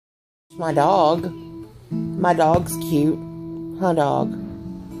My dog. My dog's cute. Huh, dog?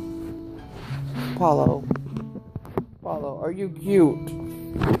 Paulo. Paulo, are you cute?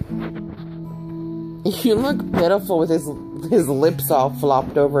 You look pitiful with his lips all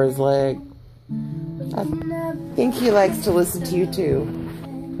flopped over his leg. I think he likes to listen to you too.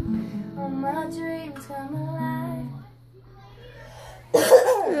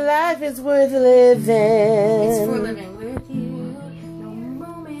 Life is worth living. It's for living with you. No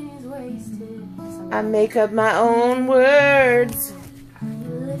moment is wasted. I make up my own words. You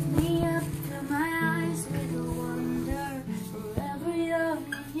lift me up to my eyes with a wonder. Forever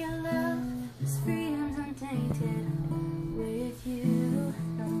young in your love. This freedom's untainted. With you,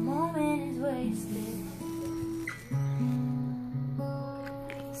 no moment is wasted.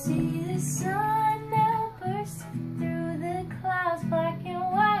 See the sun now bursting through the clouds, black and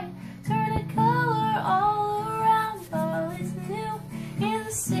white. Turn the color all around. All is new in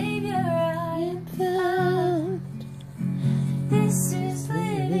the Savior I am found. This is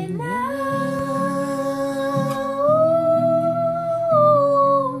living now.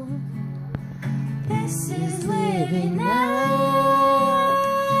 This is living now.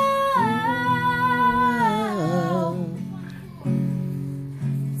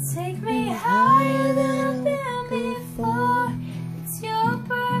 Take me higher than I've been before. It's your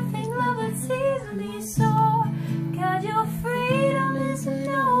perfect love that sees me soar. God, your freedom is an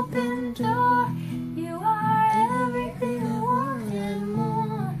open door. You are everything I want and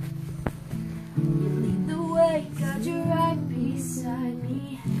more. You lead the way, God, you're right beside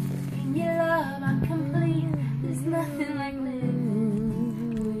me. In your love I'm complete. There's nothing like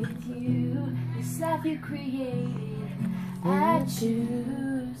living with you. This life you created, I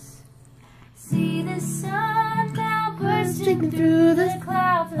choose. See the sun now bursting through the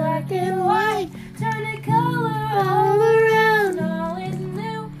clouds, black and white. Turn the color all around. All is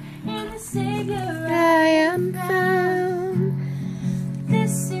new in the Savior I am found.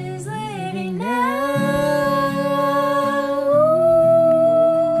 This is living now.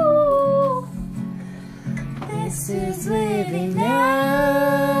 This is living now.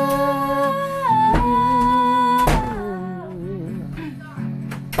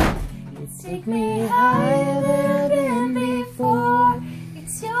 Take me higher than I've been before.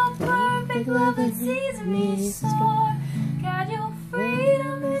 It's your perfect love that sees me soar. God, your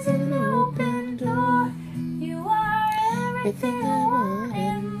freedom is an open door. You are everything I want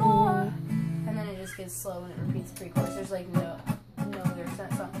and more. And then it just gets slow and it repeats pre-chorus. There's like no lyrics to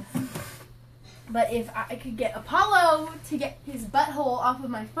that song. But if I could get Apollo to get his butthole off of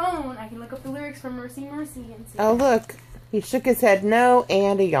my phone, I can look up the lyrics from Mercy, Mercy and see. Oh, look. He shook his head no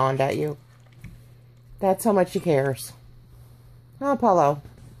and he yawned at you. That's how much he cares. Oh, Paulo.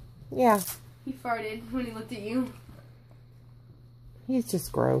 Yeah. He farted when he looked at you. He's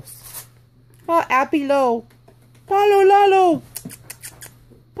just gross. Oh, Appy Low. Paulo Lalo.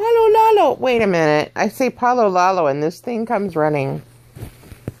 Paulo Lalo. Wait a minute. I say Paulo Lalo and this thing comes running.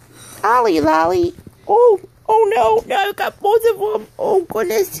 Ollie Lolly. Oh no. No, I got both of them. Oh,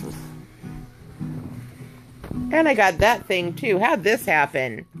 goodness. And I got that thing, too. How'd this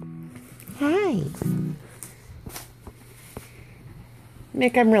happen? Hi.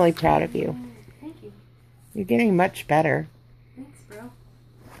 Nick, I'm really proud of you. Thank you. You're getting much better. Thanks, bro.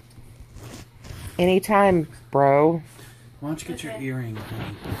 Anytime, bro. Why don't you get your earring,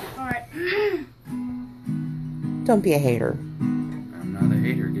 honey? Alright. Don't be a hater. I'm not a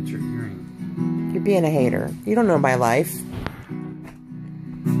hater. Get your earring. You're being a hater. You don't know my life.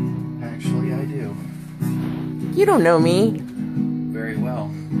 Actually, I do. You don't know me. Very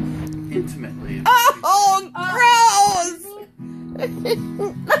well. Intimately. Oh, gross!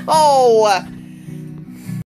 Oh!